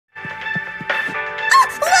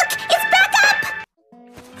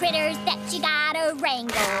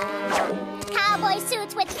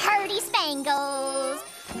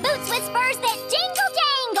spurs that jingle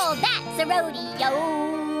jangle, that's a rodeo.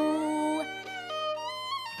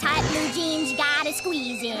 Tight blue jeans you gotta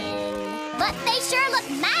squeeze in, but they sure look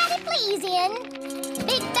mighty pleasing.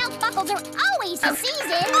 Big belt buckles are always in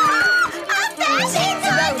season. A fashion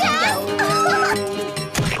contest!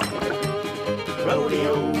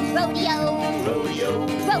 Rodeo, Rodeo, rodeo,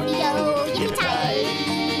 rodeo, yippee-ki-yay,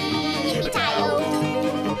 yippee-ki-yo.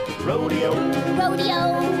 rodeo, Rodeo,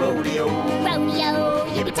 rodeo, rodeo,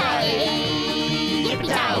 yippee-ki-yay,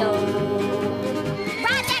 yippee-ki-yo.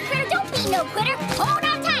 Ride that critter, don't be no quitter. Hold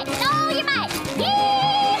on tight with all your might.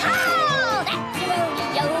 Yee-haw! That's a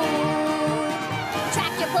rodeo.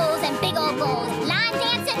 Tractor pulls and big old bulls, line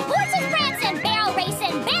dancing, horses prancing, barrel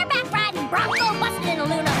racing, bareback riding, bronco busting, and a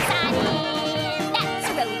Luna siding. That's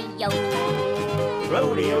a rodeo.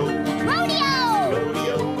 rodeo, Rodeo!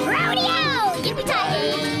 rodeo, Rodeo!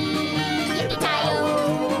 Yippee-ki-yay, yippee-ki-yo.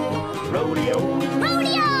 rodeo,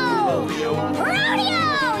 Rodeo! rodeo. Rodeo!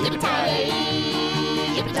 Yippee-ki-yay,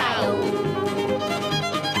 yippee-ki-yo.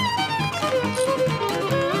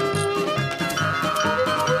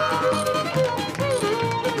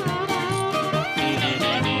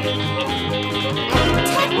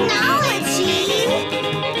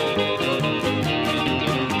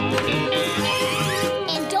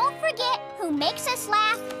 And don't forget who makes us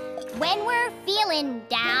laugh when we're feeling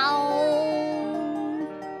down.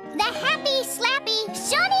 The happy, slappy,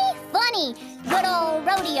 shunny, funny, good old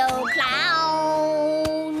rodeo clown.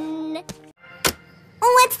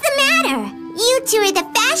 What's the matter? You two are the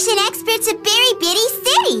fashion experts of Berry Bitty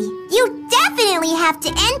City. You definitely have to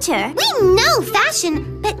enter. We know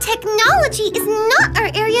fashion, but technology is not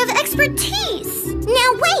our area of expertise. Now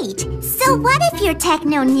wait, so what if you're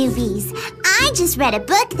techno newbies? I just read a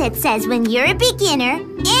book that says when you're a beginner,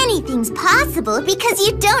 anything's possible because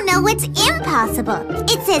you don't know what's impossible.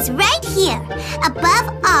 It says right here,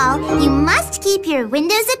 above all, you must keep your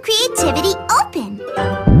windows of creativity open.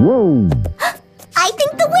 Whoa! I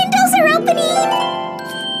think the windows are opening!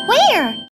 Where?